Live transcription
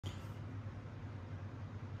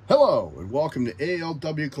Hello and welcome to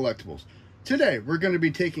ALW Collectibles. Today we're going to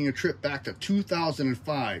be taking a trip back to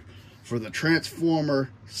 2005 for the Transformer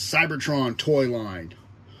Cybertron toy line.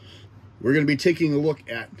 We're going to be taking a look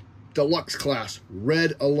at deluxe class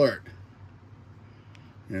Red Alert.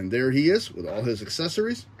 And there he is with all his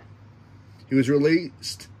accessories. He was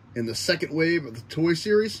released in the second wave of the toy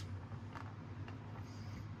series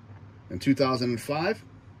in 2005.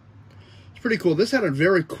 Pretty cool. This had a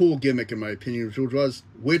very cool gimmick in my opinion,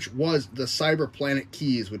 which was the Cyber Planet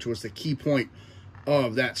keys, which was the key point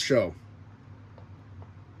of that show.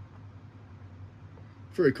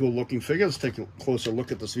 Very cool looking figure. Let's take a closer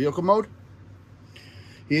look at this vehicle mode.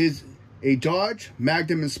 He is a Dodge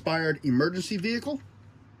Magnum inspired emergency vehicle.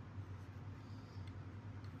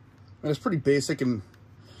 And it's pretty basic, and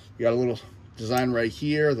you got a little design right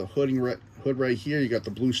here, the hood right here, you got the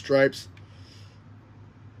blue stripes.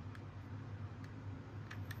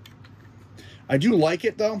 I do like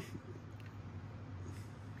it, though.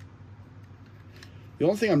 The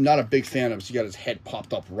only thing I'm not a big fan of is he got his head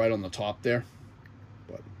popped up right on the top there.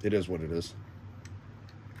 But it is what it is.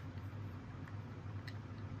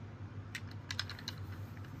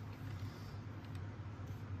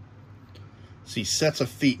 See, sets of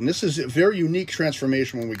feet. And this is a very unique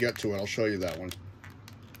transformation when we get to it. I'll show you that one.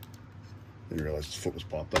 Didn't realize his foot was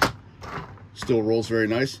popped up. Still rolls very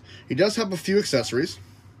nice. He does have a few accessories.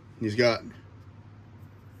 He's got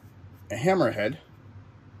a hammerhead,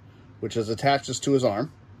 which is attached to his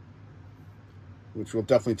arm, which we'll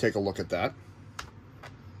definitely take a look at that.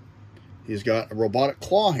 He's got a robotic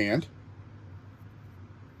claw hand,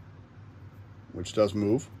 which does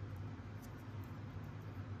move.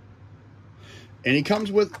 And he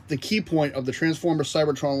comes with the key point of the Transformer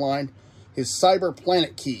Cybertron line, his Cyber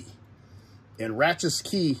Planet key. And Ratchet's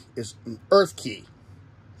key is an Earth key.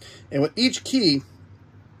 And with each key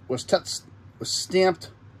was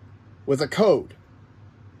stamped with a code.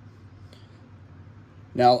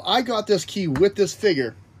 Now, I got this key with this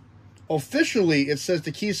figure. Officially, it says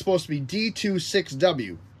the key is supposed to be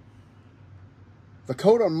D26W. The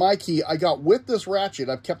code on my key I got with this Ratchet,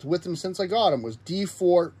 I've kept with him since I got him, was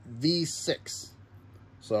D4V6.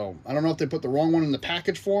 So, I don't know if they put the wrong one in the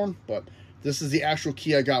package for him, but this is the actual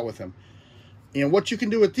key I got with him. And what you can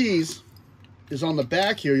do with these is on the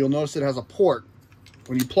back here, you'll notice it has a port.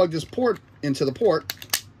 When you plug this port into the port,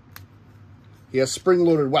 he has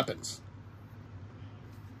spring-loaded weapons.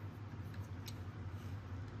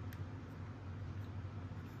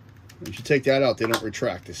 If you take that out, they don't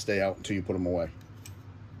retract. They stay out until you put them away.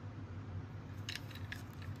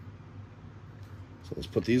 So let's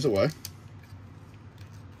put these away.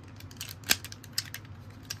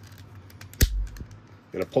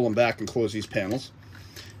 Got to pull them back and close these panels.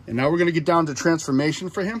 And now we're going to get down to transformation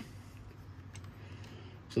for him.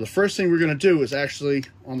 So the first thing we're going to do is actually,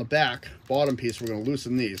 on the back, bottom piece, we're going to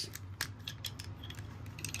loosen these.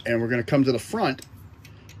 And we're going to come to the front.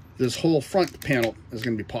 This whole front panel is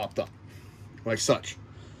going to be popped up, like such.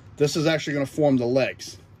 This is actually going to form the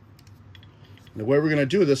legs. And the way we're going to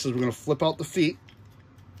do this is we're going to flip out the feet.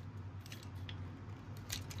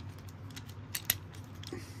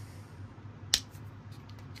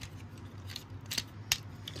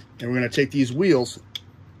 And we're going to take these wheels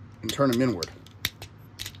and turn them inward.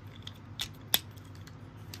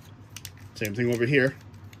 Same thing over here.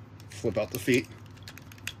 Flip out the feet.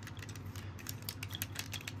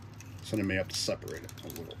 So I may have to separate it a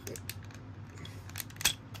little bit.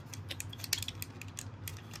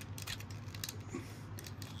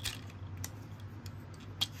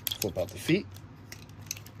 Flip out the feet.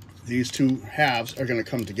 These two halves are going to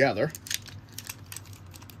come together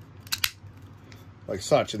like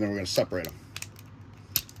such, and then we're going to separate them.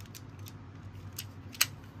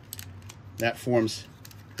 That forms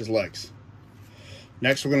his legs.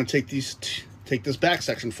 Next, we're going to take this back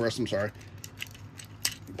section first,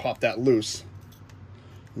 pop that loose,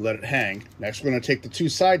 and let it hang. Next, we're going to take the two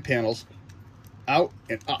side panels out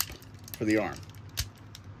and up for the arm.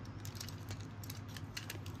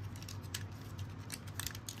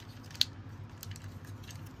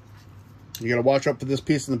 You got to watch out for this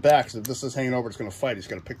piece in the back, because if this is hanging over, it's going to fight. He's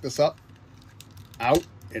going to pick this up, out,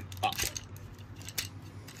 and up,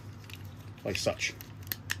 like such.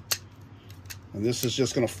 And this is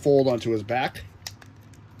just going to fold onto his back.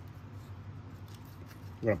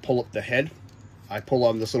 We're going to pull up the head. I pull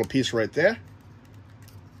on this little piece right there.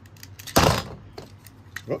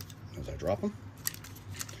 Whoop, as I drop him.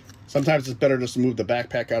 Sometimes it's better just to move the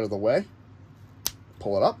backpack out of the way.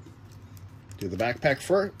 Pull it up. Do the backpack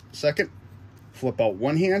for a second. Flip out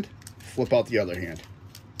one hand. Flip out the other hand.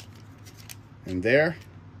 And there.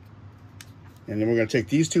 And then we're going to take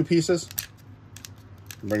these two pieces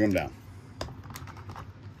Bring him down.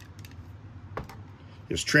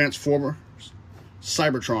 His Transformer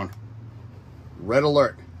Cybertron Red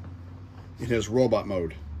Alert in his robot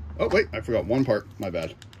mode. Oh, wait, I forgot one part. My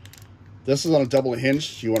bad. This is on a double hinge,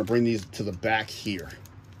 so you want to bring these to the back here.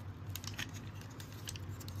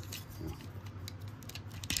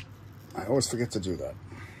 I always forget to do that.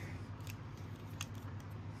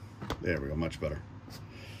 There we go, much better.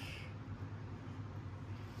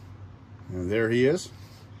 And there he is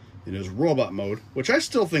in his robot mode, which I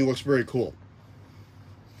still think looks very cool.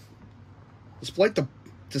 Despite the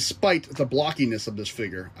blockiness of this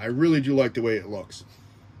figure, I really do like the way it looks.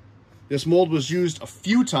 This mold was used a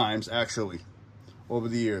few times, actually, over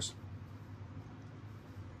the years.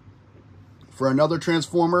 For another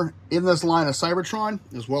Transformer in this line of Cybertron,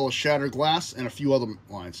 as well as Shattered Glass and a few other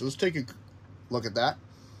lines. So let's take a look at that.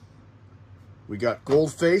 We got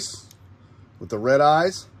Gold Face with the red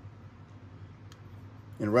eyes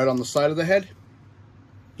and red on the side of the head.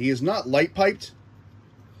 He is not light piped,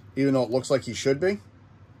 even though it looks like he should be.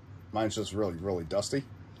 Mine's just really, really dusty.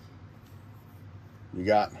 You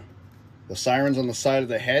got the sirens on the side of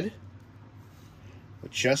the head, the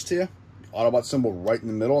chest here, Autobot symbol right in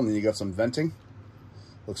the middle, and then you got some venting.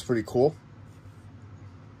 Looks pretty cool.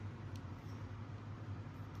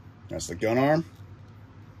 That's the gun arm.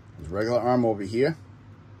 His regular arm over here.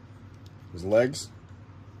 His legs.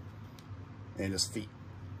 And his feet.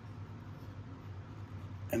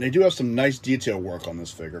 And they do have some nice detail work on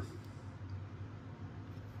this figure.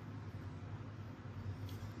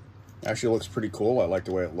 Actually looks pretty cool. I like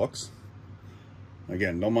the way it looks.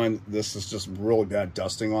 Again, don't mind, this is just really bad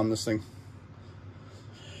dusting on this thing.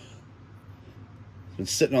 Been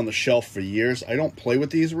sitting on the shelf for years. I don't play with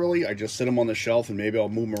these really. I just sit them on the shelf and maybe I'll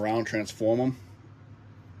move them around, transform them.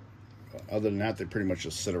 Other than that, they pretty much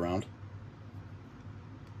just sit around.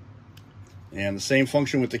 And the same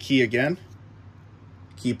function with the key again.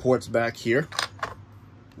 Key port's back here.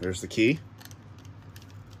 There's the key.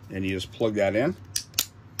 And you just plug that in.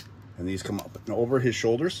 And these come up and over his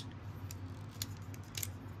shoulders.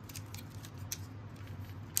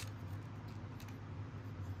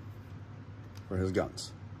 For his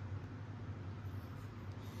guns.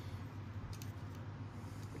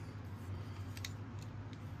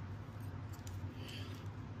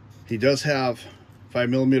 He does have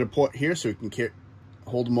 5mm port here, so he can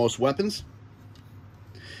hold most weapons.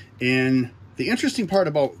 And the interesting part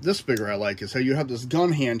about this figure I like is how you have this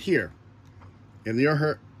gun hand here. And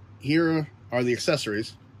here are the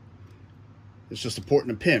accessories. It's just a port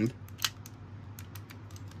and a pin.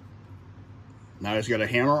 Now he's got a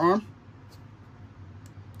hammer arm.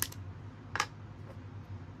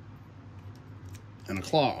 And a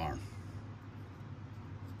claw arm.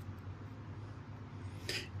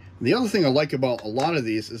 And the other thing I like about a lot of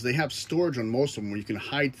these is they have storage on most of them where you can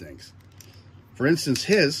hide things. For instance,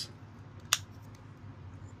 his,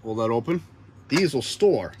 pull that open, these will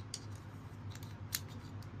store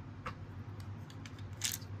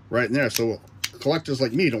right in there, so collectors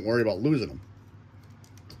like me don't worry about losing them.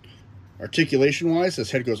 Articulation wise,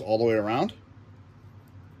 this head goes all the way around.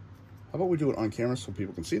 How about we do it on camera so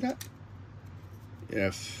people can see that?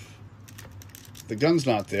 If the gun's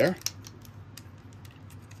not there,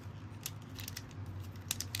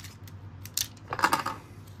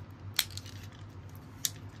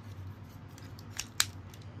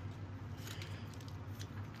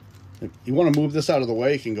 if you want to move this out of the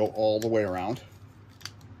way, you can go all the way around.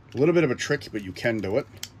 A little bit of a trick, but you can do it.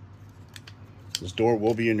 This door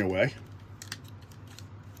will be in your way.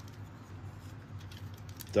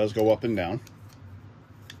 It does go up and down.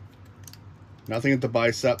 Nothing at the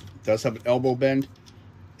bicep. Does have an elbow bend,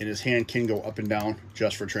 and his hand can go up and down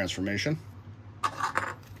just for transformation.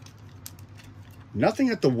 Nothing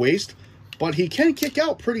at the waist, but he can kick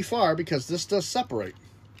out pretty far because this does separate.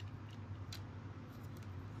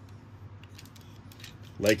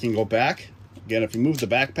 Leg can go back. Again, if you move the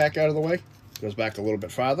backpack out of the way, it goes back a little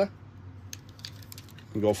bit farther.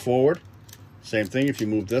 You can go forward. Same thing, if you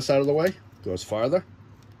move this out of the way, it goes farther.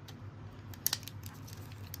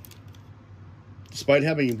 Despite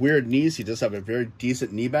having weird knees, he does have a very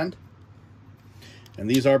decent knee bend. And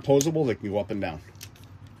these are posable, they can go up and down.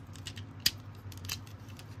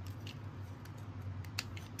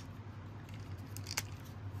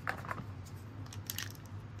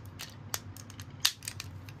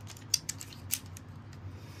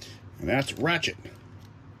 And that's Ratchet.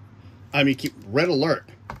 I mean, Red Alert.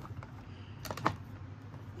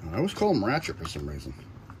 I always call him Ratchet for some reason.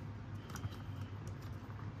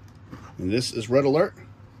 And this is Red Alert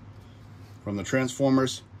from the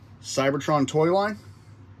Transformers Cybertron toy line.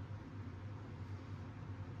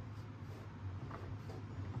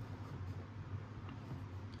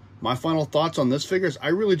 My final thoughts on this figure is I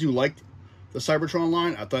really do like the Cybertron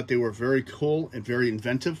line. I thought they were very cool and very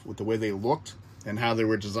inventive with the way they looked and how they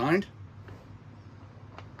were designed.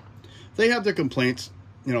 They have their complaints.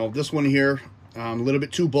 You know, this one here, a little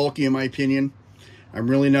bit too bulky in my opinion. I'm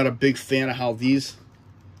really not a big fan of how these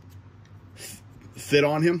fit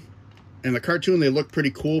on him. In the cartoon, they look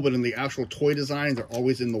pretty cool, but in the actual toy design, they're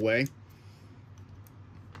always in the way.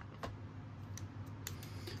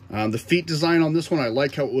 The feet design on this one, I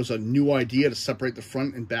like how it was a new idea to separate the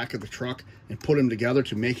front and back of the truck and put them together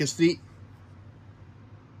to make his feet.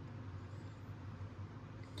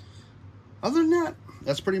 Other than that,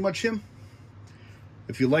 that's pretty much him.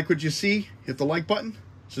 If you like what you see, hit the like button.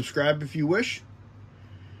 Subscribe if you wish.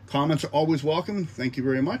 Comments are always welcome. Thank you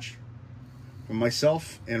very much. From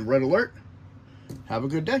myself and Red Alert, have a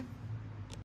good day.